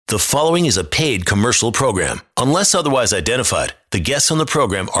The following is a paid commercial program. Unless otherwise identified, the guests on the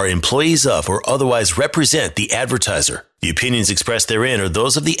program are employees of or otherwise represent the advertiser. The opinions expressed therein are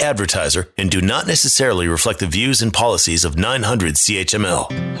those of the advertiser and do not necessarily reflect the views and policies of 900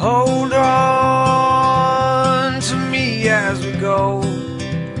 CHML. Hold on to me as we go,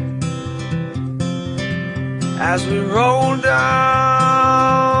 as we roll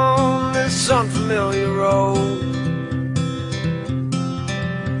down this unfamiliar road.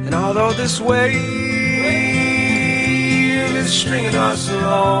 And although this wave is stringing us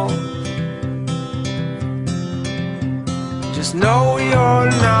along, just know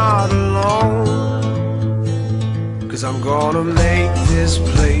you're not alone, 'cause I'm gonna make this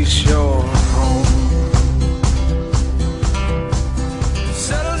place your home.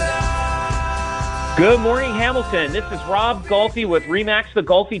 Settle down. Good morning, Hamilton. This is Rob Golfi with RE/MAX, the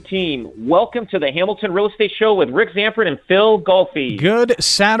Golfi Team. Welcome to the Hamilton Real Estate Show with Rick Zamford and Phil Golfi. Good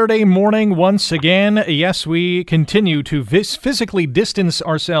Saturday morning once again. Yes, we continue to physically distance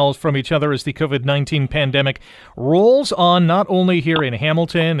ourselves from each other as the COVID-19 pandemic rolls on, not only here in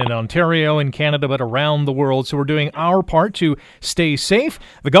Hamilton and Ontario and Canada, but around the world. So we're doing our part to stay safe.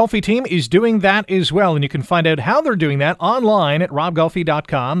 The Golfi Team is doing that as well, and you can find out how they're doing that online at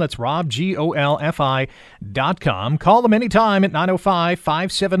robgolfi.com. That's robgolfi.com. Call them anytime at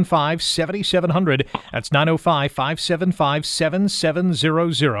 905-575-7700. That's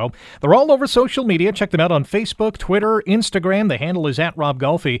 905-575-7700. They're all over social media. Check them out on Facebook, Twitter, Instagram. The handle is at Rob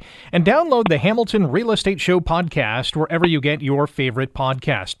Golfi. And download the Hamilton Real Estate Show podcast wherever you get your favorite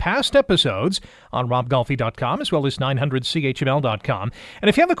podcast. Past episodes on robgolfi.com as well as 900chml.com. And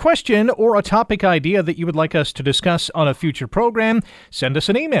if you have a question or a topic idea that you would like us to discuss on a future program, send us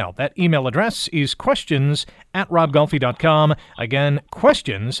an email. That email address is questions@robgolfi.com. Again,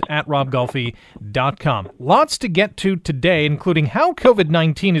 questions@robgolfi.com. Lots to get to today, including how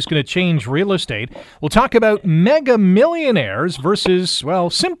COVID-19 is going to change real estate. We'll talk about mega millionaires versus, well,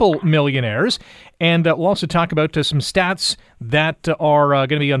 simple millionaires. And we'll also talk about some stats that are going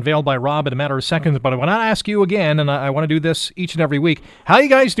to be unveiled by Rob in a matter of seconds. But I want to ask you again, and I want to do this each and every week. How you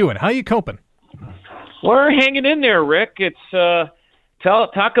guys doing? How you coping? We're hanging in there, Rick. It's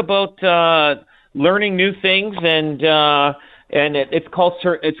talk about learning new things, and it's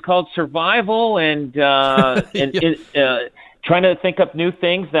called survival, and trying to think up new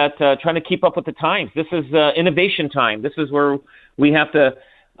things that trying to keep up with the times. This is innovation time. This is where we have to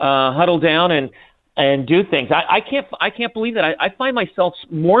huddle down and do things. I can't believe that I find myself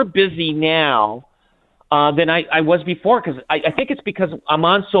more busy now than I was before, because I think it's because I'm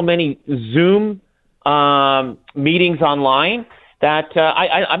on so many Zoom meetings online that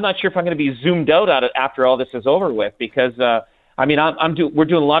I'm not sure if I'm going to be zoomed out after all this is over with, because we're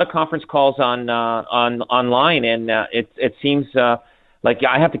doing a lot of conference calls on online, and it seems like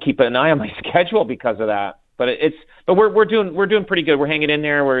I have to keep an eye on my schedule because of that. But we're doing pretty good. We're hanging in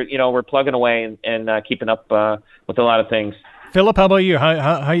there. We're plugging away and keeping up with a lot of things. Philip, how about you?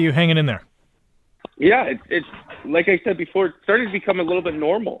 How are you hanging in there? Yeah, it's like I said before, it's starting to become a little bit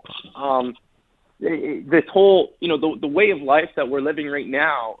normal. This whole, the way of life that we're living right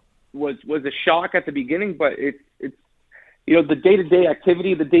now was a shock at the beginning, but it's the day-to-day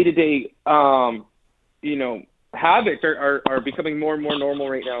activity, the day-to-day, habits are becoming more and more normal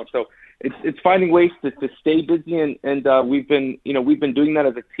right now. So it's finding ways to stay busy, and we've been doing that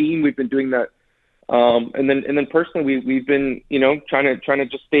as a team. We've been doing that, and then personally, we've been trying to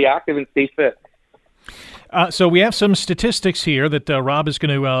just stay active and stay fit. So we have some statistics here that Rob is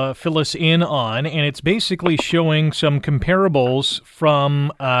going to fill us in on, and it's basically showing some comparables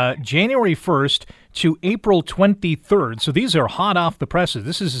from January 1st to April 23rd. So these are hot off the presses.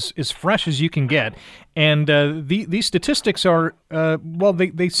 This is as fresh as you can get. And these statistics are,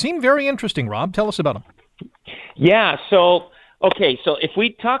 they seem very interesting. Rob, tell us about them. Yeah, so if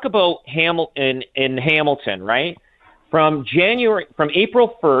we talk about in Hamilton, right, from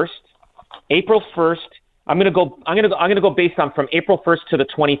April 1st, I'm gonna go based on from April 1st to the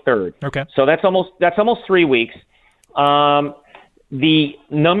 23rd. Okay. So that's almost 3 weeks. The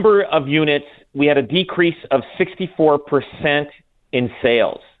number of units, we had a decrease of 64% in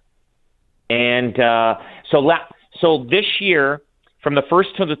sales, and so this year, from the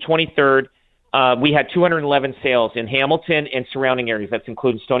 1st to the 23rd, we had 211 sales in Hamilton and surrounding areas. That's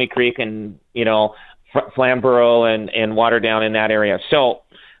including Stony Creek and Flamborough and Waterdown in that area. So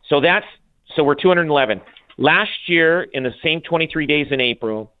we're 211. Last year, in the same 23 days in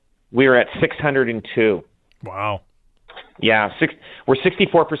April, we were at 602. Wow. Yeah, we're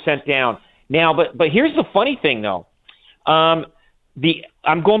 64% down. Now, but here's the funny thing, though. I'm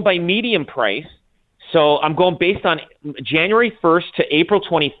going by median price. So I'm going based on January 1st to April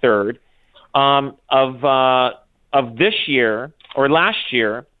 23rd of this year or last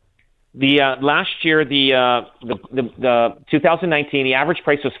year. The 2019, the average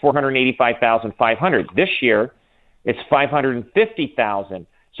price was $485,500. This year, it's $550,000.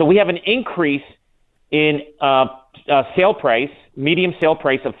 So we have an increase in sale price, medium sale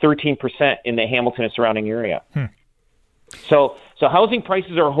price of 13% in the Hamilton and surrounding area. So housing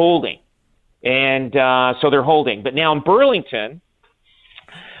prices are holding, and so they're holding. But now in Burlington,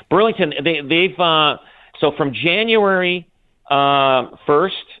 they've so from January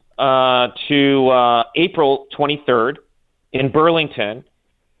 1st to April 23rd in Burlington,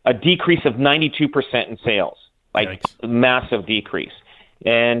 a decrease of 92% in sales, like a massive decrease,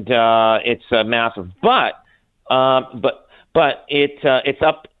 and it's massive. But it's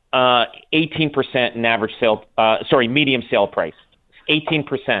up 18% in average sale. Medium sale price,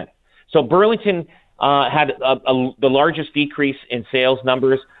 18%. So Burlington had the largest decrease in sales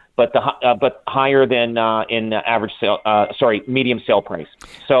numbers, but higher than in average sale. Medium sale price.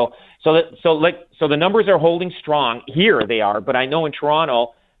 So the numbers are holding strong here. They are, but I know in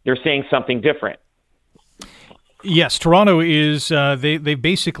Toronto they're saying something different. Yes, Toronto is, they've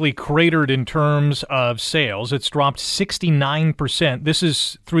basically cratered in terms of sales. It's dropped 69%. This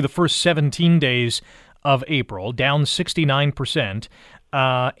is through the first 17 days of April, down 69%.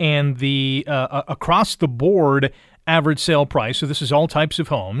 And the across the board average sale price, so this is all types of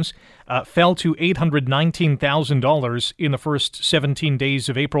homes, fell to $819,000 in the first 17 days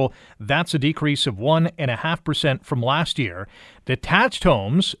of April. That's a decrease of 1.5% from last year. Detached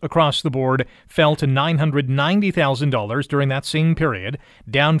homes across the board fell to $990,000 during that same period,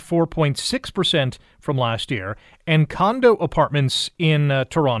 down 4.6% from last year. And condo apartments in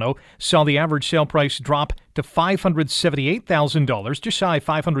Toronto saw the average sale price drop to $578,000, just shy of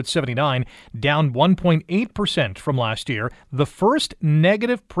 $579,000, down 1.8% from last year. The first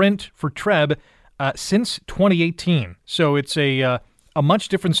negative print for TREB since 2018. So it's a much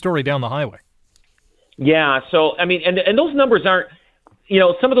different story down the highway. Yeah. So I mean, and those numbers aren't,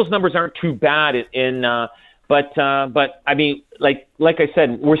 some of those numbers aren't too bad but I mean, like I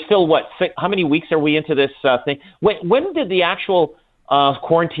said, we're still how many weeks are we into this thing? When did the actual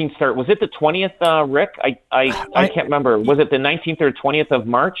quarantine start? Was it the 20th, Rick? I can't remember. Was it the 19th or 20th of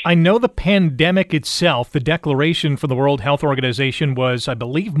March? I know the pandemic itself, the declaration from the World Health Organization was, I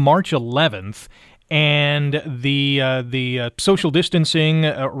believe, March 11th. And the social distancing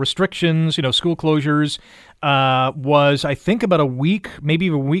restrictions, school closures, was, I think, about a week, maybe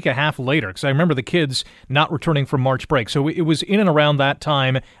even a week and a half later, because I remember the kids not returning from March break. So it was in and around that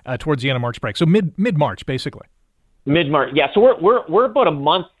time, towards the end of March break. So mid-March, basically. Mid-March, yeah. So we're about a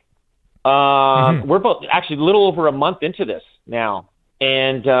month. We're about actually a little over a month into this now,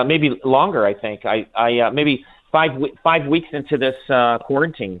 and maybe longer. I think maybe 5 weeks into this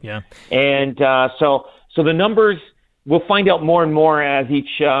quarantine. Yeah. And so the numbers, we'll find out more and more as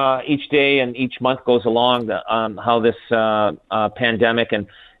each day and each month goes along, how this pandemic and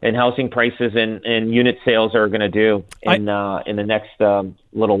housing prices and unit sales are going to do in the next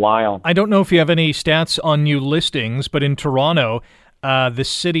little while. I don't know if you have any stats on new listings, but in Toronto, the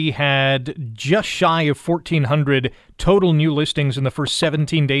city had just shy of 1,400 total new listings in the first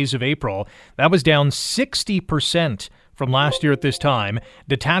 17 days of April. That was down 60% from last year at this time.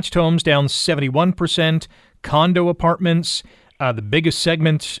 Detached homes down 71%. Condo apartments, the biggest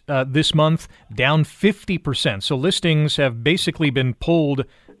segment this month, down 50%. So listings have basically been pulled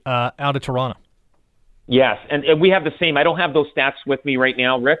out of Toronto. Yes, and we have the same. I don't have those stats with me right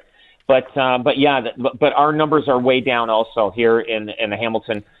now, Rick. But our numbers are way down also here in the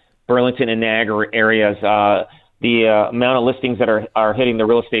Hamilton, Burlington, and Niagara areas. The amount of listings that are hitting the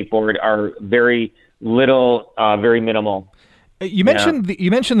real estate board are very little, very minimal. You mentioned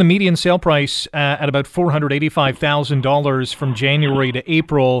the median sale price at about $485,000 from January to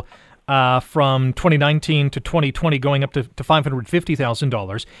April. From 2019 to 2020, going up to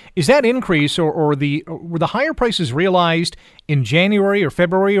 $550,000. Is that increase were the higher prices realized in January or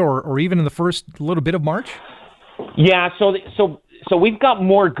February or even in the first little bit of March? Yeah, so we've got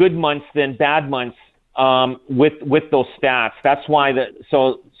more good months than bad months with those stats. That's why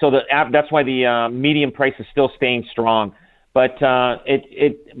that's why the median price is still staying strong. But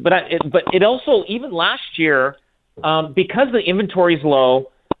it also, even last year, because the inventory is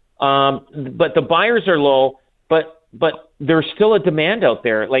low. But the buyers are low, but there's still a demand out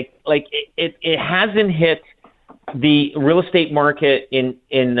there. Like it hasn't hit the real estate market in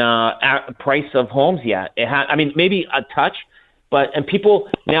price of homes yet. I mean, maybe a touch, and people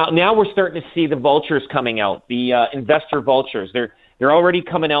now we're starting to see the vultures coming out, the investor vultures. They're already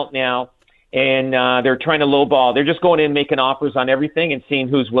coming out now, and they're trying to lowball. They're just going in making offers on everything and seeing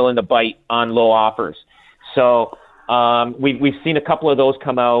who's willing to bite on low offers. So we've seen a couple of those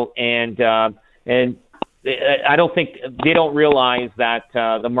come out, and I don't think they don't realize that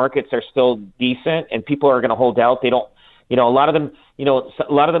the markets are still decent and people are going to hold out. They don't, a lot of them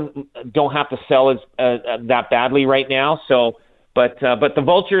don't have to sell as that badly right now. So, but the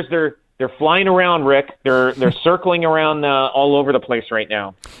vultures, they're flying around, Rick. They're circling around all over the place right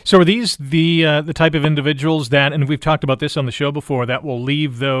now. So are these the type of individuals that, and we've talked about this on the show before, that will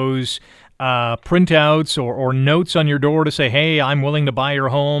leave those printouts or notes on your door to say, hey, I'm willing to buy your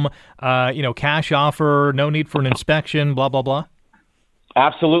home, cash offer, no need for an inspection, blah, blah, blah?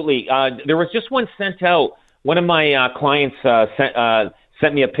 Absolutely. There was just one sent out. One of my clients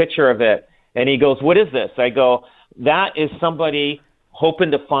sent me a picture of it, and he goes, what is this? I go, that is somebody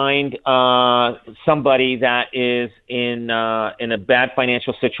hoping to find somebody that is in a bad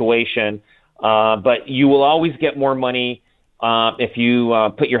financial situation, but you will always get more money if you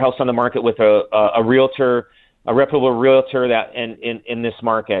put your house on the market with a realtor, a reputable realtor that in this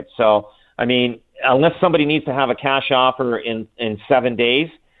market. So, I mean, unless somebody needs to have a cash offer in 7 days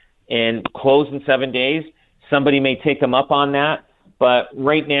and close in 7 days, somebody may take them up on that. But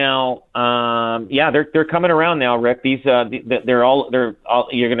right now, they're coming around now, Rick. These they're all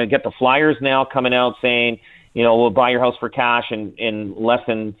you're going to get the flyers now coming out saying, we'll buy your house for cash, and in less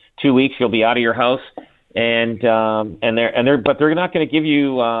than 2 weeks you'll be out of your house. And they're not going to give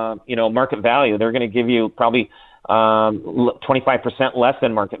you market value. They're going to give you probably 25% less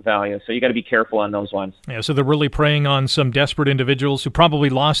than market value. So you got to be careful on those ones. Yeah, so they're really preying on some desperate individuals who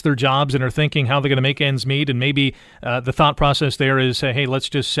probably lost their jobs and are thinking how they're going to make ends meet. And maybe the thought process there is, hey, let's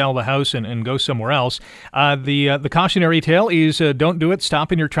just sell the house and go somewhere else. The cautionary tale is don't do it.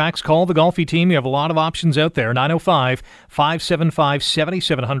 Stop in your tracks. Call the Golfi team. You have a lot of options out there.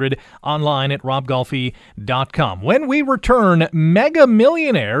 905-575-7700, online at robgolfi.com. When we return, mega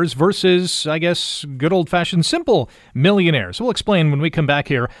millionaires versus, I guess, good old-fashioned simple millionaires. We'll explain when we come back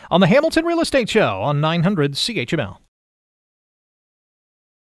here on the Hamilton Real Estate Show on 900 CHML.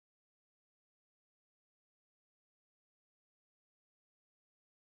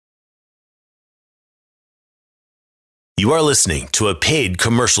 You are listening to a paid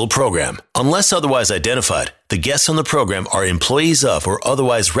commercial program. Unless otherwise identified, the guests on the program are employees of or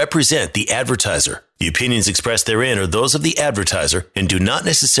otherwise represent the advertiser. The opinions expressed therein are those of the advertiser and do not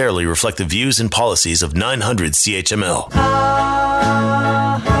necessarily reflect the views and policies of 900 CHML.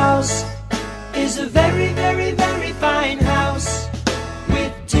 Our house is a very, very, very fine house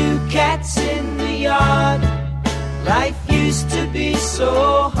with 2 cats in the yard. Life used to be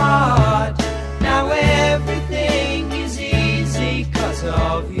so hard. Now everything is easy 'cause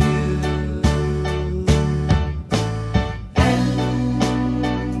of you.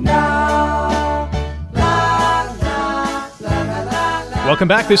 And now, Welcome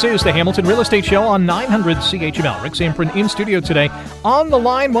back. This is the Hamilton Real Estate Show on 900 CHML. Rick Samprin in studio today. On the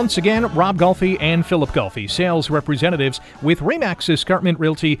line once again, Rob Golfi and Philip Golfi, sales representatives with Remax Escarpment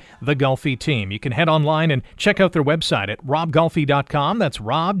Realty, the Golfi Team. You can head online and check out their website at robgolfi.com. That's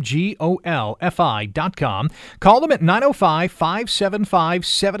robgolfi.com. Call them at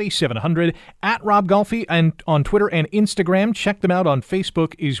 905-575-7700 at Rob Golfi, and on Twitter and Instagram. Check them out on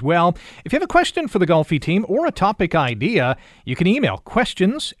Facebook as well. If you have a question for the Golfi Team or a topic idea, you can email questions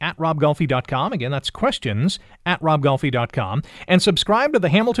at robgolfi.com. Again, that's questions at robgolfi.com. And subscribe to the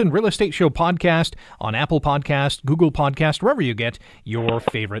Hamilton Real Estate Show podcast on Apple Podcast, Google Podcast, wherever you get your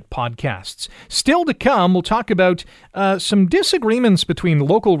favorite podcasts. Still to come, we'll talk about some disagreements between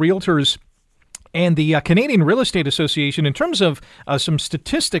local realtors and the Canadian Real Estate Association in terms of some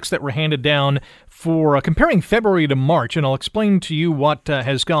statistics that were handed down for comparing February to March, and I'll explain to you what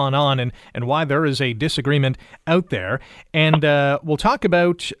has gone on and why there is a disagreement out there. And we'll talk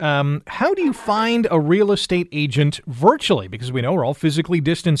about how do you find a real estate agent virtually, because we know we're all physically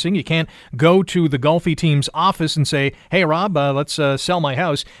distancing. You can't go to the Golfi Team's office and say, hey, Rob, let's sell my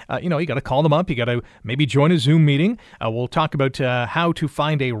house. You got to call them up. You got to maybe join a Zoom meeting. We'll talk about how to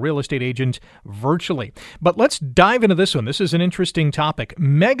find a real estate agent virtually. But let's dive into this one. This is an interesting topic.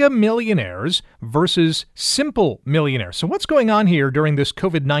 Mega millionaires versus simple millionaires. So what's going on here during this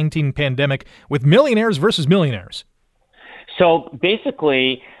COVID-19 pandemic with millionaires versus millionaires? So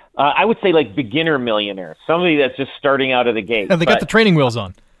basically, I would say like beginner millionaires, somebody that's just starting out of the gate. And they got the training wheels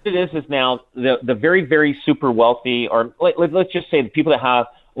on. It is now the very, very super wealthy, or let's just say the people that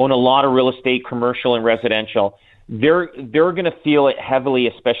own a lot of real estate, commercial and residential. They're going to feel it heavily,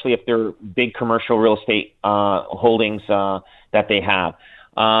 especially if they're big commercial real estate holdings that they have.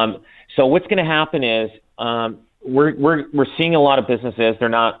 So what's going to happen is we're seeing a lot of businesses, they're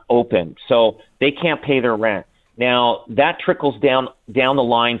not open, so they can't pay their rent. Now that trickles down the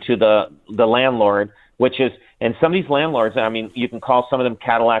line to the landlord, which is, and some of these landlords, I mean, you can call some of them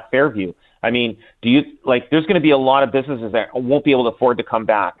Cadillac Fairview. I mean, there's going to be a lot of businesses that won't be able to afford to come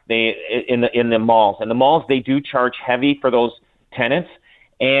back. In the malls, and the malls, they do charge heavy for those tenants,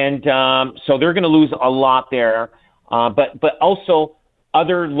 and so they're going to lose a lot there. But also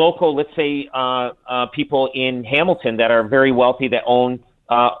other local, let's say, people in Hamilton that are very wealthy that own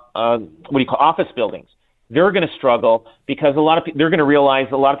office buildings. They're going to struggle because they're going to realize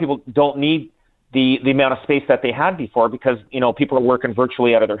a lot of people don't need the amount of space that they had before because people are working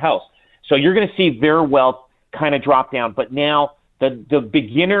virtually out of their house. So you're going to see their wealth kind of drop down. But now the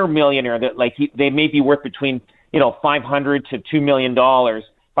beginner millionaire that they may be worth between $500,000 to $2 million, $500,000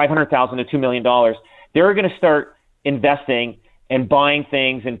 to $2 million. They're going to start investing and buying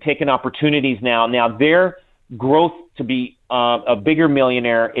things and taking opportunities now. Now their growth to be a bigger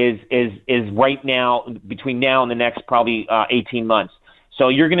millionaire is right now, between now and the next probably 18 months. So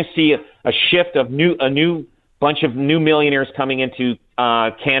you're going to see a shift of a new bunch of new millionaires coming into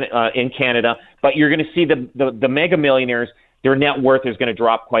in Canada, but you're going to see the mega millionaires. Their net worth is going to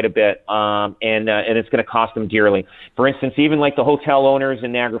drop quite a bit, and it's going to cost them dearly. For instance, even like the hotel owners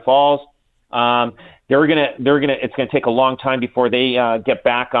in Niagara Falls, it's going to take a long time before they get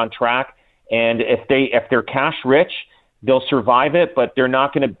back on track. And if they're cash rich, they'll survive it, but they're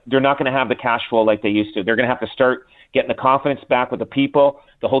not going to have the cash flow like they used to. They're going to have to start getting the confidence back with the people.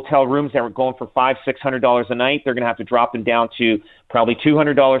 The hotel rooms that were going for $500-$600 a night, they're going to have to drop them down to probably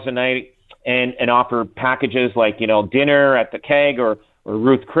 $200 a night, and offer packages like dinner at the Keg or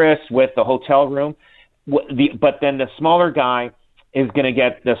Ruth Chris with the hotel room. But then the smaller guy is going to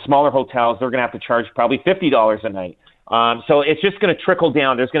get the smaller hotels. They're going to have to charge probably $50 a night. So it's just going to trickle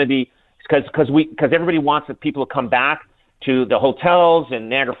down. There's going to be because everybody wants the people to come back to the hotels and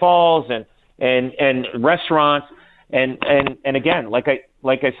Niagara Falls and restaurants. And again, like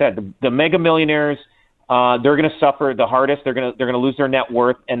I said, the mega millionaires, they're going to suffer the hardest. They're going to lose their net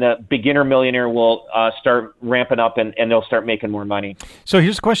worth, and the beginner millionaire will start ramping up, and they'll start making more money. So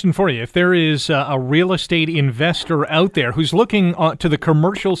here's a question for you: if there is a real estate investor out there who's looking to the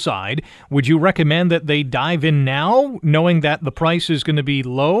commercial side, would you recommend that they dive in now, knowing that the price is going to be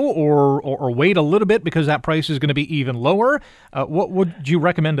low, or wait a little bit because that price is going to be even lower? What would you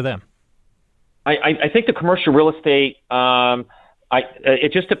recommend to them? I think the commercial real estate,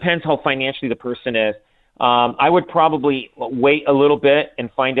 it just depends how financially the person is. I would probably wait a little bit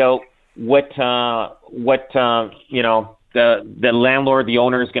and find out what the landlord, the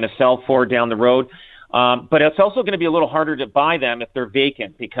owner, is going to sell for down the road. But it's also going to be a little harder to buy them if they're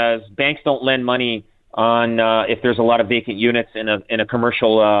vacant, because banks don't lend money on if there's a lot of vacant units in a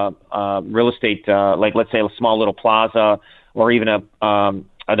commercial real estate, like let's say a small little plaza or even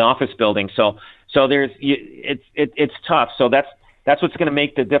an office building. So it's tough. So that's what's going to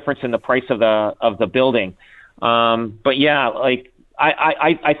make the difference in the price of the building. But yeah, like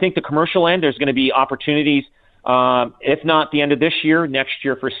I think the commercial end, there's going to be opportunities, if not the end of this year, next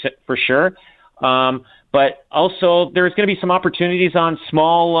year for sure. But also there's going to be some opportunities on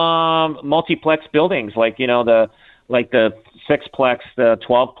small multiplex buildings, like the 6-plex, the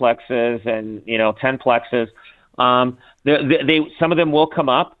 12-plexes, and 10-plexes. Some of them will come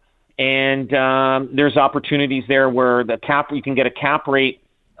up. And there's opportunities there where you can get a cap rate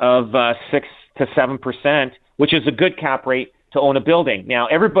of 6 to 7%, which is a good cap rate to own a building. Now,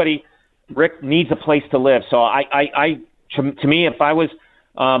 everybody, Rick, needs a place to live. So to me, if I was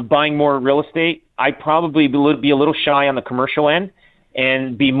buying more real estate, I'd probably be a little shy on the commercial end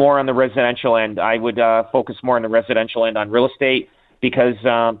and be more on the residential end. I would focus more on the residential end on real estate because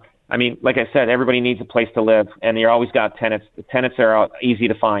like I said, everybody needs a place to live, and you always got tenants. The tenants are easy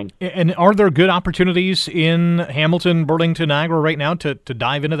to find. And are there good opportunities in Hamilton, Burlington, Niagara right now to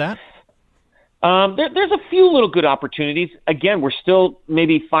dive into that? There's a few little good opportunities. Again, we're still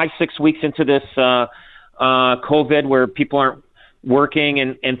maybe 5-6 weeks into this COVID, where people aren't working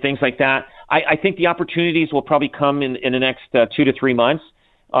and things like that. I think the opportunities will probably come in the next 2 to 3 months,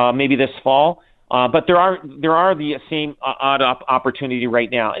 maybe this fall. But there are the same odd opportunity right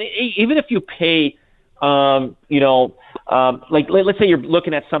now. And even if you pay, like let's say you're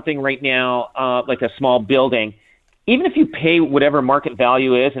looking at something right now, like a small building, even if you pay whatever market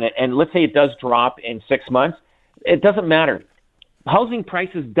value is, and let's say it does drop in 6 months, it doesn't matter. Housing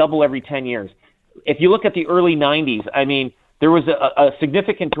prices double every 10 years. If you look at the early 90s, there was a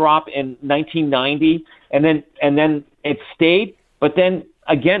significant drop in 1990, and then it stayed, but then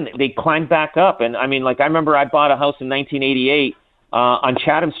again, they climbed back up. And I remember I bought a house in 1988 on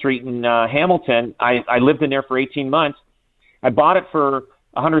Chatham Street in Hamilton. I lived in there for 18 months. I bought it for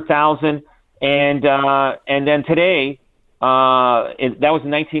 $100,000, and then today, that was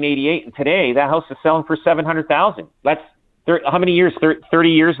in 1988, and today that house is selling for $700,000. That's how many years? 30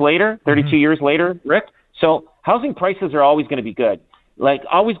 years later, 32 years later, Rick. So housing prices are always going to be good. Like,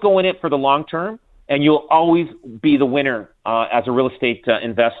 always go in it for the long term, and you'll always be the winner as a real estate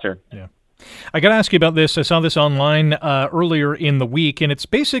investor. Yeah. I got to ask you about this. I saw this online earlier in the week, and it's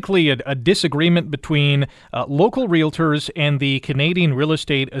basically a disagreement between local realtors and the Canadian Real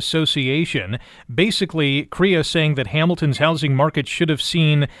Estate Association. Basically, CREA saying that Hamilton's housing market should have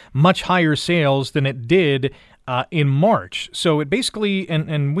seen much higher sales than it did in March. So it basically,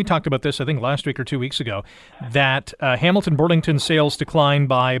 and we talked about this, I think, last week or 2 weeks ago, that Hamilton-Burlington sales declined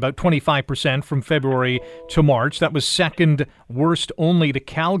by about 25% from February to March. That was second worst only to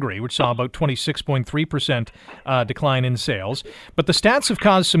Calgary, which saw about 26.3% decline in sales. But the stats have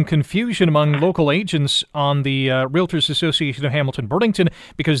caused some confusion among local agents on the Realtors Association of Hamilton-Burlington,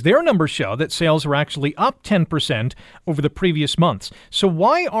 because their numbers show that sales were actually up 10% over the previous months. So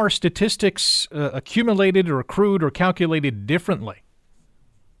why are statistics accumulated or accrued or calculated differently?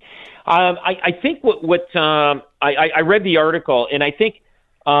 I think I read the article, and I think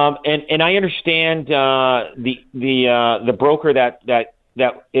and I understand the broker that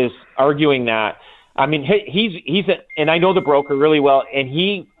is arguing that. I mean, and I know the broker really well, and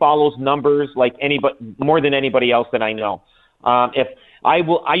he follows numbers like anybody, more than anybody else that I know. If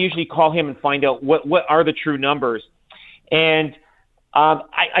I usually call him and find out what are the true numbers, and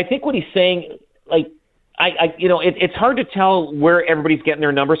I think what he's saying, like, it's hard to tell where everybody's getting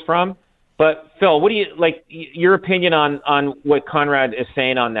their numbers from. But Phil, what do you like? Your opinion on what Conrad is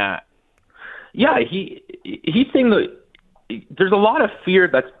saying on that? Yeah, he's saying that there's a lot of fear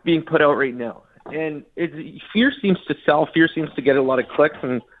that's being put out right now, and fear seems to sell. Fear seems to get a lot of clicks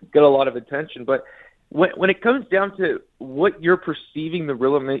and get a lot of attention. But when it comes down to what you're perceiving the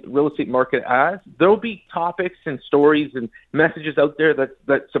real estate market as, there'll be topics and stories and messages out there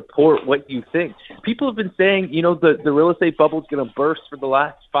that support what you think. People have been saying, the real estate bubble is going to burst for the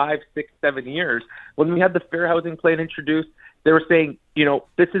last 5, 6, 7 years. When we had the fair housing plan introduced, they were saying,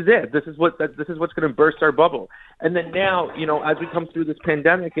 this is it. This is what's going to burst our bubble. And then now, as we come through this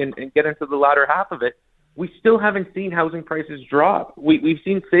pandemic and get into the latter half of it, we still haven't seen housing prices drop. We've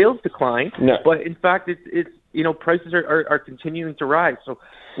seen sales decline, but in fact, it's prices are continuing to rise. So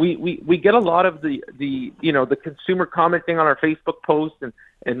we get a lot of the consumer commenting on our Facebook posts and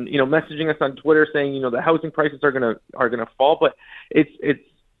messaging us on Twitter saying the housing prices are gonna fall, but it's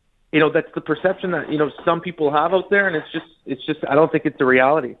that's the perception that some people have out there, and it's just I don't think it's the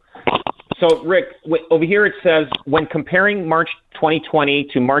reality. So Rick, over here it says, when comparing March 2020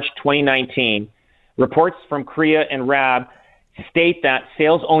 to March 2019. Reports from CREA and RAB state that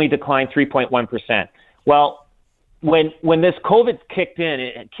sales only declined 3.1%. Well, when this COVID kicked in,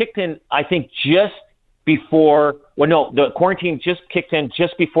 it kicked in, I think, just before. Well, no, the quarantine just kicked in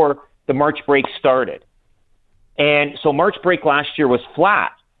just before the March break started, and so March break last year was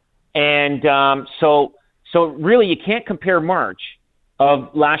flat, and so really you can't compare March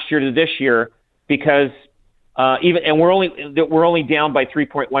of last year to this year, because we're only down by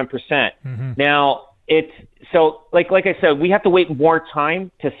 3.1%. Mm-hmm. Now like I said, we have to wait more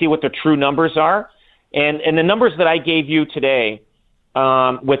time to see what the true numbers are, and the numbers that I gave you today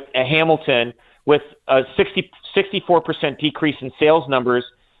with Hamilton, with a 64% decrease in sales numbers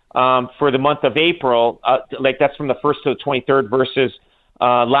for the month of April, like that's from the 1st to the 23rd versus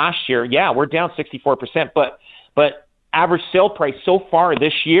last year. Yeah, we're down 64%, but average sale price so far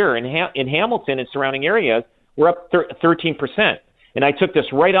this year in Hamilton and surrounding areas, we're up 13%. And I took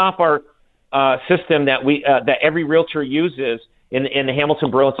this right off our system that every realtor uses in the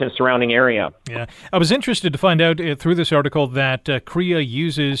Hamilton, Burlington surrounding area. Yeah, I was interested to find out through this article that CREA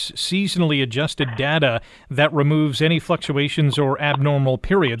uses seasonally adjusted data that removes any fluctuations or abnormal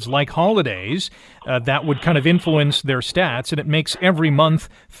periods like holidays that would kind of influence their stats, and it makes every month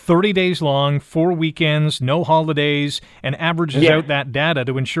 30 days long, 4 weekends, no holidays, and averages out that data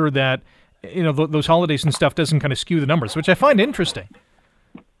to ensure that those holidays and stuff doesn't kind of skew the numbers, which I find interesting.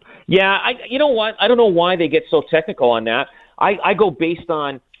 Yeah, you know what? I don't know why they get so technical on that. I go based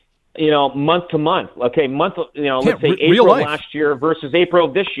on, month to month. Okay, let's say April last year versus April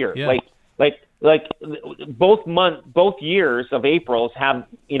of this year. Yeah. Like both years of Aprils have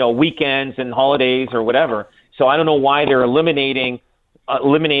weekends and holidays or whatever. So I don't know why they're eliminating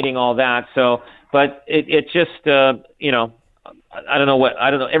all that. So, but it just I don't know.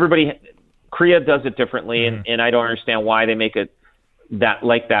 Everybody, CREA does it differently, and I don't understand why they make it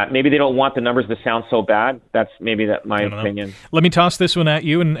that. Maybe they don't want the numbers to sound so bad. That's maybe my opinion. Let me toss this one at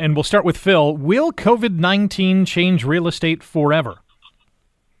you, and we'll start with Phil. Will COVID-19 change real estate forever?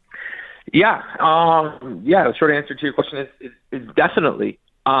 Yeah. The short answer to your question is definitely.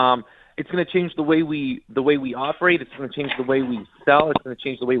 It's going to change the way we operate. It's going to change the way we sell. It's going to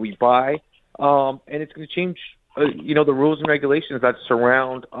change the way we buy, and it's going to change the rules and regulations that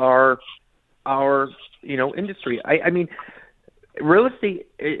surround our industry. I mean, real estate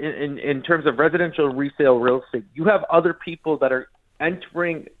in terms of residential resale real estate, you have other people that are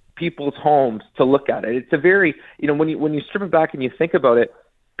entering people's homes to look at it. It's a very, when you strip it back and you think about it,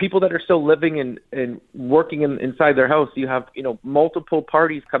 people that are still living and working inside their house, you have, multiple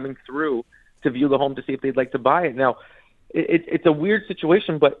parties coming through to view the home to see if they'd like to buy it. Now, it's a weird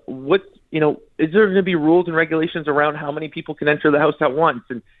situation, but is there going to be rules and regulations around how many people can enter the house at once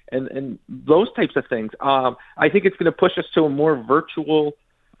and those types of things? I think it's going to push us to a more virtual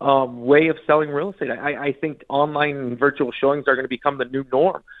way of selling real estate. I think online and virtual showings are going to become the new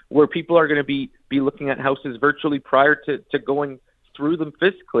norm, where people are going to be looking at houses virtually prior to going through them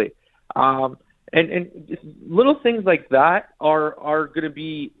physically. And little things like that are going to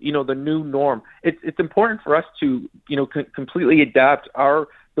be, the new norm. It's important for us to, completely adapt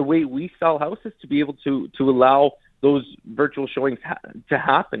the way we sell houses to be able to allow those virtual showings to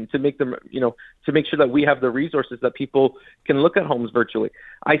happen, to make them, to make sure that we have the resources that people can look at homes virtually.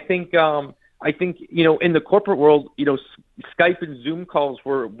 I think, in the corporate world, Skype and Zoom calls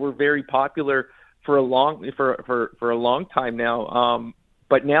were very popular for a long time now.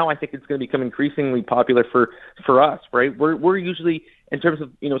 But now I think it's going to become increasingly popular for us, right? We're usually, in terms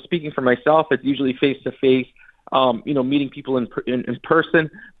of, speaking for myself, it's usually face-to-face, meeting people in person.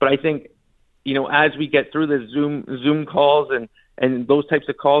 But I think, as we get through the Zoom calls and those types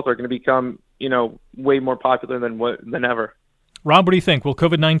of calls are going to become, way more popular than ever. Rob, what do you think? Will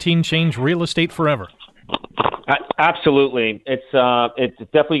COVID-19 change real estate forever? Absolutely. It's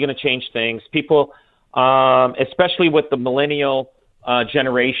definitely going to change things. People, especially with the millennial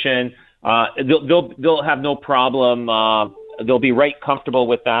generation, they'll have no problem. They'll be right comfortable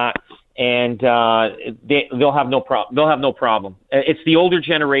with that, and they'll have no problem. They'll have no problem. It's the older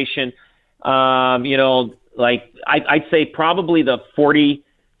generation, like I'd say probably the 40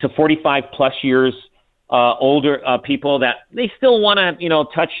 to 45 plus years older people that they still want to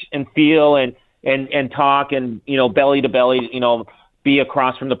touch and feel and talk and belly to belly, be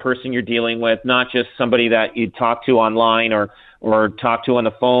across from the person you're dealing with, not just somebody that you talk to online or talk to on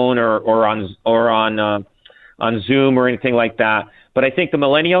the phone or on Zoom or anything like that. But I think the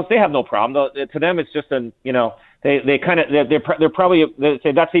millennials, they have no problem. To them, it's just they're probably they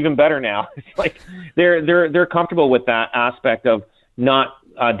say that's even better now. It's like they're comfortable with that aspect of not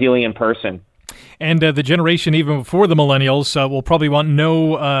dealing in person. And the generation even before the millennials will probably want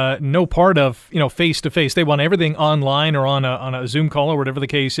no part of face-to-face. They want everything online or on a Zoom call or whatever the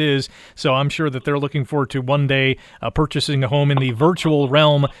case is. So I'm sure that they're looking forward to one day purchasing a home in the virtual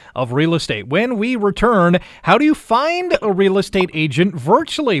realm of real estate. When we return, how do you find a real estate agent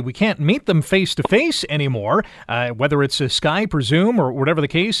virtually? We can't meet them face-to-face anymore, whether it's a Skype or Zoom or whatever the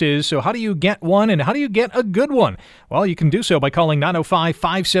case is. So how do you get one, and how do you get a good one? Well, you can do so by calling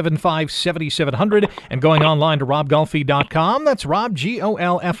 905-575-7700 and going online to robgolfi.com. That's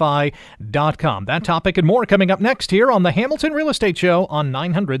robgolfi.com. That topic and more coming up next here on the Hamilton Real Estate Show on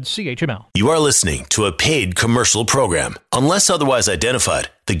 900 CHML. You are listening to a paid commercial program. Unless otherwise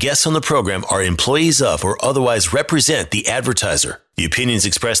identified, the guests on the program are employees of or otherwise represent the advertiser. The opinions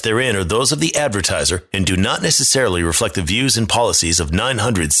expressed therein are those of the advertiser and do not necessarily reflect the views and policies of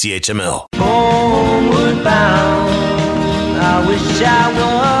 900 CHML. Homeward bound, I wish I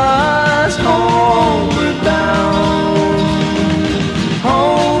was homeward bound.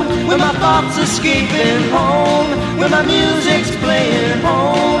 Home, where my thoughts escaping. Home, where my music's playing.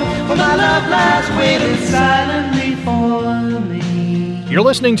 Home, where my love lies waiting silently for me. You're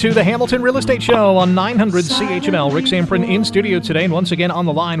listening to the Hamilton Real Estate Show on 900 CHML. Rick Samprin in studio today, and once again on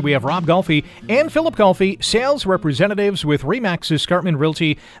the line we have Rob Golfi and Philip Golfi, sales representatives with RE/MAX Escarpment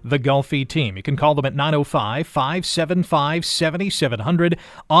Realty, the Golfi Team. You can call them at 905-575-7700.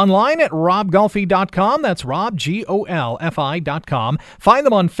 Online at robgolfi.com. That's robgolfi.com. Find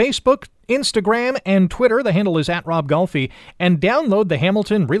them on Facebook, Instagram and Twitter. The handle is @RobGolfi. And download the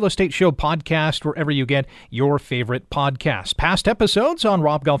Hamilton Real Estate Show podcast wherever you get your favorite podcasts. Past episodes on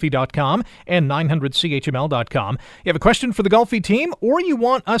robgolfi.com and 900chml.com. You have a question for the Golfi team, or you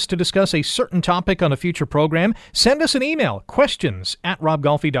want us to discuss a certain topic on a future program, send us an email,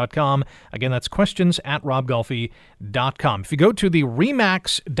 questions@robgolfi.com. Again, that's questions@robgolfi.com. If you go to the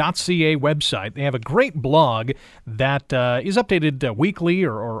remax.ca website, they have a great blog that is updated weekly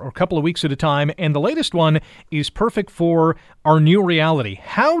or a couple of weeks at a time, and the latest one is perfect for our new reality.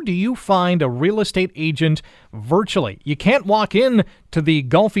 How do you find a real estate agent virtually? You can't walk in to the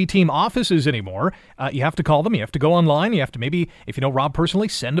Golfi Team offices anymore. You have to call them. You have to go online. You have to maybe, if you know Rob personally,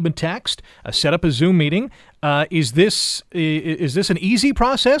 send him a text, set up a Zoom meeting. Is this an easy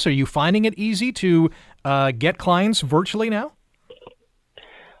process? Are you finding it easy to get clients virtually now?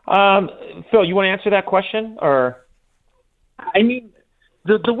 Phil, you want to answer that question? Or, I mean,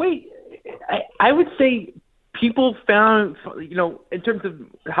 the way I would say people found, in terms of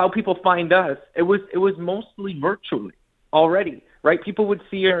how people find us, it was mostly virtually already, right? People would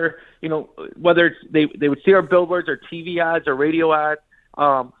see our, whether it's they would see our billboards, our TV ads, our radio ads,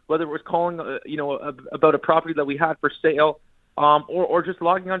 whether it was calling, about a property that we had for sale, or just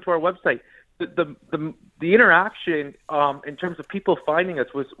logging onto our website. The interaction in terms of people finding us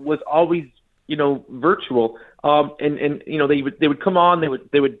was always virtual, and they would come on,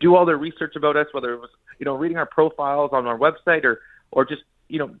 they would do all their research about us, whether it was reading our profiles on our website or just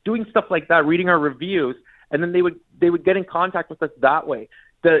doing stuff like that, reading our reviews, and then they would get in contact with us that way.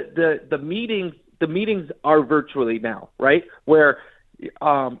 The meetings are virtually now, right? Where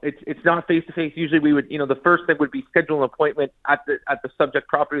it's not face to face. Usually we would the first thing would be schedule an appointment at the subject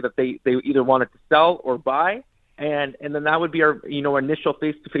property that they either wanted to sell or buy, and then that would be our initial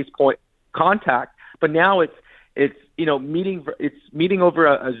face to face point contact. But now it's meeting over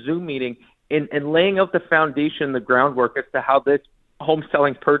a Zoom meeting and laying out the foundation, the groundwork as to how this home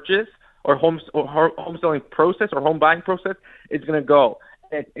selling purchase or home selling process or home buying process is going to go.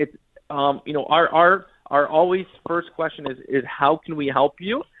 It's our always first question is how can we help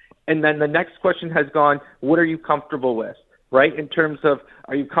you? And then the next question has gone, what are you comfortable with? Right? In terms of,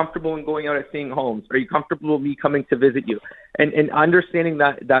 are you comfortable in going out and seeing homes? Are you comfortable with me coming to visit you? And understanding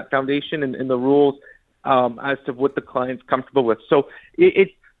that foundation and the rules as to what the client's comfortable with. So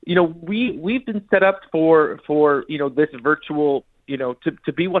we've been set up for this virtual,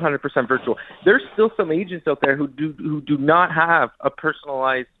 to be 100% virtual. There's still some agents out there who do not have a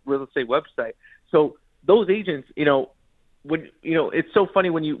personalized real estate website. So those agents, it's so funny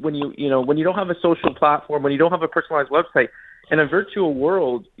when you don't have a social platform, when you don't have a personalized website, in a virtual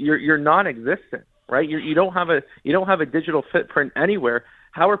world, you're non-existent, right? You don't have a digital footprint anywhere.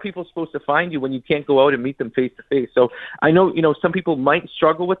 How are people supposed to find you when you can't go out and meet them face to face? So I know some people might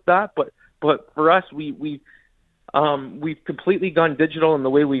struggle with that, but for us, we've completely gone digital in the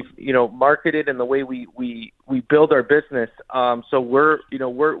way we've marketed and the way we build our business. So we're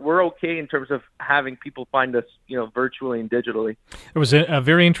okay in terms of having people find us virtually and digitally. There was a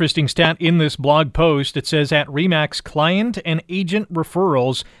very interesting stat in this blog post. It says at Remax, client and agent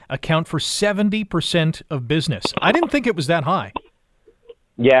referrals account for 70% of business. I didn't think it was that high.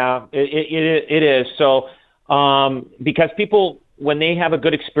 Yeah, it is. So because people, when they have a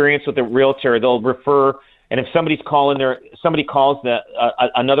good experience with a realtor, they'll refer. And if somebody calls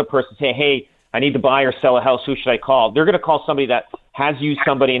another person saying, hey, I need to buy or sell a house, who should I call? They're going to call somebody that has used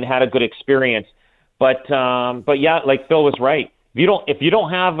somebody and had a good experience. But yeah, like Phil was right. If you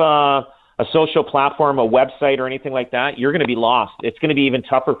don't have a social platform, a website or anything like that, you're going to be lost. It's going to be even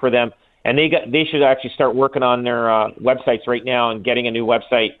tougher for them. And they should actually start working on their websites right now and getting a new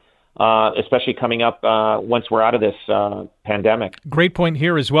website, especially coming up once we're out of this pandemic. Great point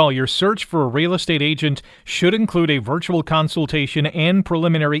here as well. Your search for a real estate agent should include a virtual consultation and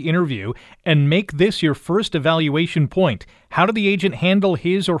preliminary interview, and make this your first evaluation point. How did the agent handle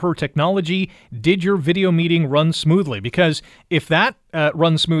his or her technology? Did your video meeting run smoothly? Because if that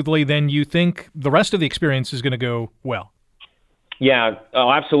runs smoothly, then you think the rest of the experience is going to go well. Yeah,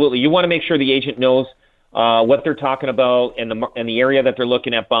 absolutely. You want to make sure the agent knows what they're talking about and the area that they're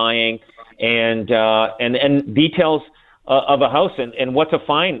looking at buying, and details of a house and what to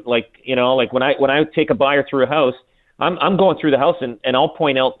find. Like when I take a buyer through a house, I'm going through the house and I'll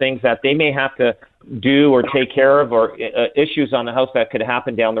point out things that they may have to do or take care of, or issues on the house that could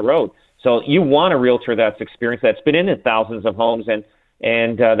happen down the road. So you want a realtor that's experienced, that's been in thousands of homes, and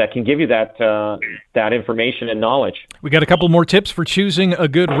and that can give you that information and knowledge. We got a couple more tips for choosing a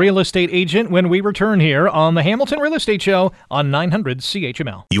good real estate agent when we return here on the Hamilton Real Estate Show on 900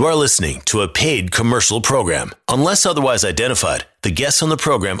 CHML. You are listening to a paid commercial program. Unless otherwise identified, the guests on the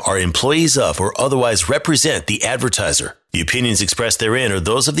program are employees of or otherwise represent the advertiser. The opinions expressed therein are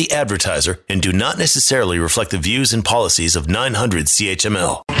those of the advertiser and do not necessarily reflect the views and policies of 900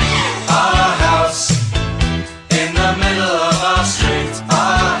 CHML. Our house in the middle of our street.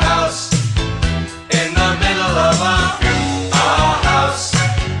 Our house in the middle of our house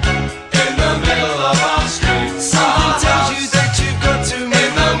in the middle of our street. Something tells you that you've got to move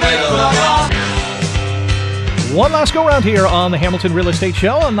in the middle of our. One last go round here on the Hamilton Real Estate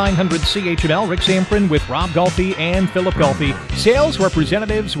Show on 900 CHML. Rick Samprin with Rob Golfi and Philip Golfi, sales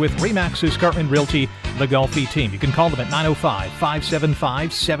representatives with Remax Escarpment Realty, the Golfi Team. You can call them at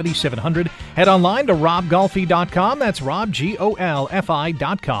 905-575-7700. Head online to robgolfi.com. That's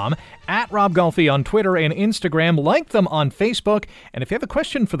robgolfi.com. At Rob Golfi on Twitter and Instagram. Like them on Facebook. And if you have a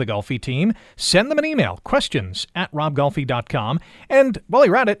question for the Golfi Team, send them an email, questions@robgolfi.com. And while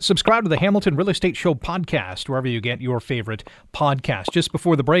you're at it, subscribe to the Hamilton Real Estate Show podcast, wherever you get your favorite podcast. Just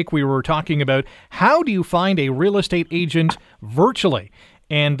before the break, we were talking about how do you find a real estate agent virtually.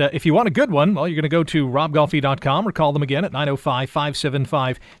 And if you want a good one, well, you're going to go to robgolfi.com or call them again at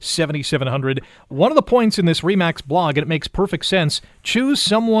 905-575-7700. One of the points in this Remax blog, and it makes perfect sense, choose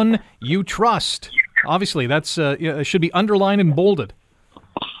someone you trust. Obviously, that's should be underlined and bolded.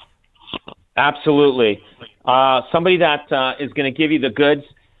 Absolutely. Somebody that is going to give you the goods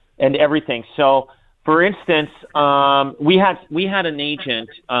and everything. So, for instance, we had an agent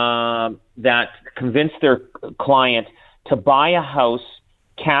that convinced their client to buy a house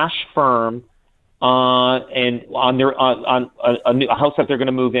cash firm and on a new house that they're going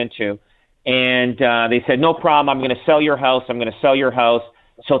to move into, and they said, no problem, I'm going to sell your house.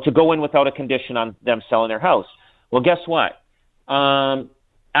 So to go in without a condition on them selling their house. Well, guess what?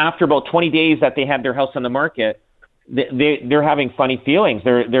 After about 20 days that they had their house on the market, they're having funny feelings.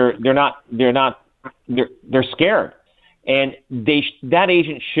 They're scared, and that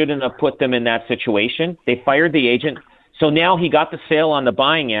agent shouldn't have put them in that situation. They fired the agent. So now he got the sale on the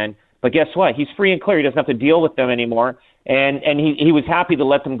buying end, but guess what? He's free and clear. He doesn't have to deal with them anymore. And he was happy to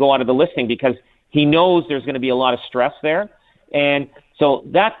let them go out of the listing because he knows there's going to be a lot of stress there. And so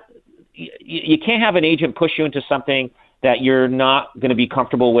that you can't have an agent push you into something that you're not going to be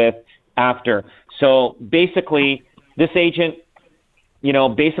comfortable with after. So basically, this agent,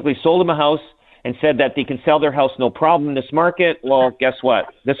 basically sold him a house and said that they can sell their house no problem in this market. Well, guess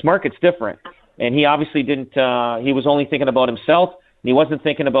what? This market's different. And he obviously didn't, he was only thinking about himself, and he wasn't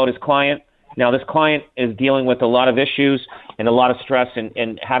thinking about his client. Now, this client is dealing with a lot of issues and a lot of stress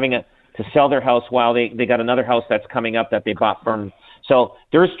and having to sell their house while they got another house that's coming up that they bought from. So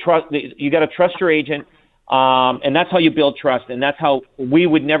there's trust. You got to trust your agent, and that's how you build trust. And that's how we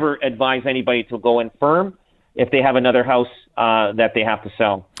would never advise anybody to go in firm if they have another house that they have to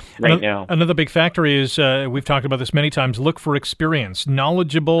sell now. Another big factor is, we've talked about this many times, look for experience,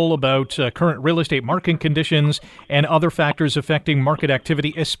 knowledgeable about current real estate market conditions and other factors affecting market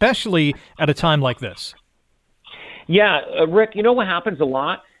activity, especially at a time like this. Yeah, Rick, you know what happens a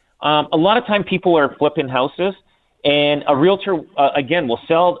lot? A lot of time people are flipping houses, and a realtor, again, will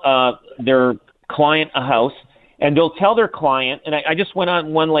sell their client a house, and they'll tell their client, and I just went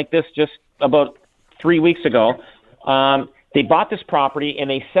on one like this just about 3 weeks ago. They bought this property and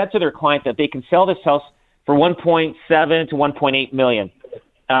they said to their client that they can sell this house for $1.7 to $1.8 million.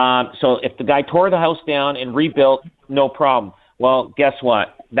 So if the guy tore the house down and rebuilt, no problem. Well, guess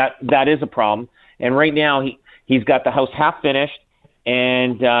what? That is a problem. And right now he's got the house half finished,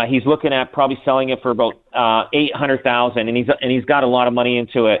 and he's looking at probably selling it for about $800,000, and he's got a lot of money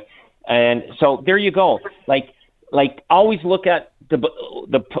into it. And so there you go. Like always look at the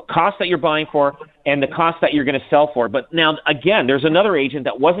cost that you're buying for and the cost that you're going to sell for. But now, again, there's another agent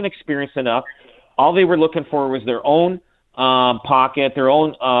that wasn't experienced enough. All they were looking for was their own pocket, their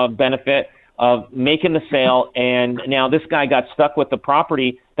own benefit of making the sale. And now this guy got stuck with the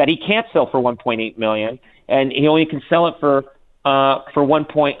property that he can't sell for $1.8 million, and he only can sell it for maybe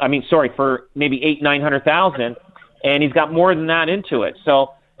 $900,000, and he's got more than that into it. So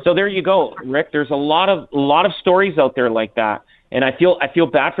there you go, Rick. There's a lot of stories out there like that. And I feel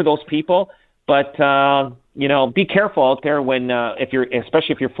bad for those people, but be careful out there when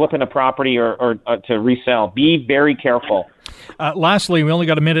especially if you're flipping a property or to resell. Be very careful. Lastly, we only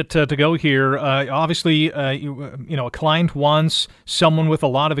got a minute to go here. Obviously, a client wants someone with a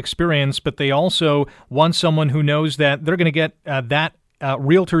lot of experience, but they also want someone who knows that they're going to get that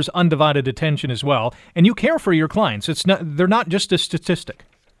realtors' undivided attention as well, and you care for your clients. They're not just a statistic.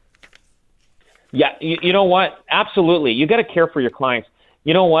 Yeah, you know what? Absolutely. You got to care for your clients.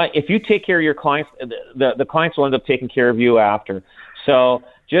 You know what? If you take care of your clients, the clients will end up taking care of you after. So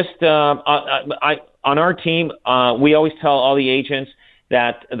just on our team, we always tell all the agents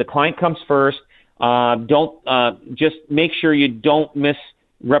that the client comes first. Don't just make sure you don't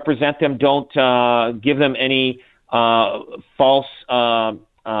misrepresent them. Don't give them any false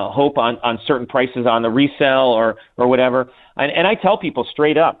hope on certain prices on the resale or whatever. And I tell people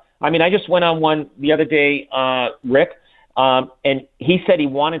straight up. I mean, I just went on one the other day, Rick, and he said he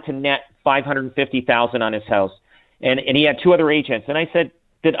wanted to net $550,000 on his house, and he had two other agents. And I said,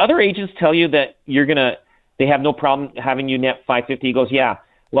 did other agents tell you that they have no problem having you net $550,000? He goes, yeah.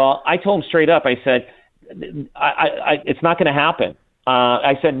 Well, I told him straight up. I said, it's not going to happen.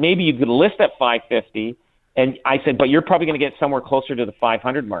 I said, maybe you could list at $550,000. And I said, but you're probably going to get somewhere closer to the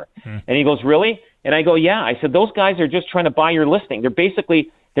 500 mark. And he goes, really? And I go, yeah. I said, those guys are just trying to buy your listing. They're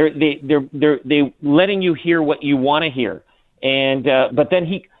basically they're letting you hear what you want to hear. And but then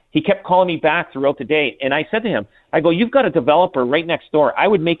he kept calling me back throughout the day. And I said to him, I go, you've got a developer right next door. I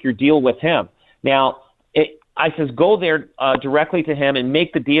would make your deal with him. Now, I says, go there directly to him and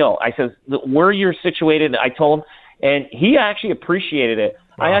make the deal. I says, where you're situated, I told him, and he actually appreciated it.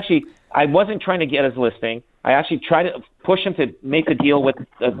 Wow. I wasn't trying to get his listing. I actually tried to push him to make a deal with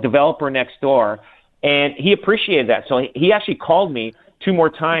the developer next door, and he appreciated that. So he actually called me 2 more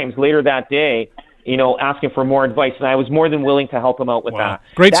times later that day, asking for more advice, and I was more than willing to help him out with that.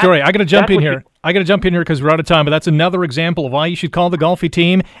 Great story. I got to jump in here. Because we're out of time, but that's another example of why you should call the Golfi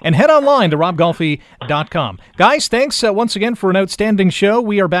Team and head online to robgolfi.com. Guys, thanks once again for an outstanding show.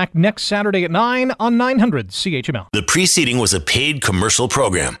 We are back next Saturday at 9 on 900 CHML. The preceding was a paid commercial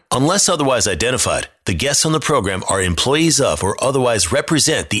program. Unless otherwise identified, the guests on the program are employees of or otherwise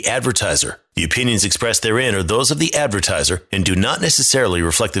represent the advertiser. The opinions expressed therein are those of the advertiser and do not necessarily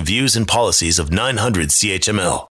reflect the views and policies of 900 CHML.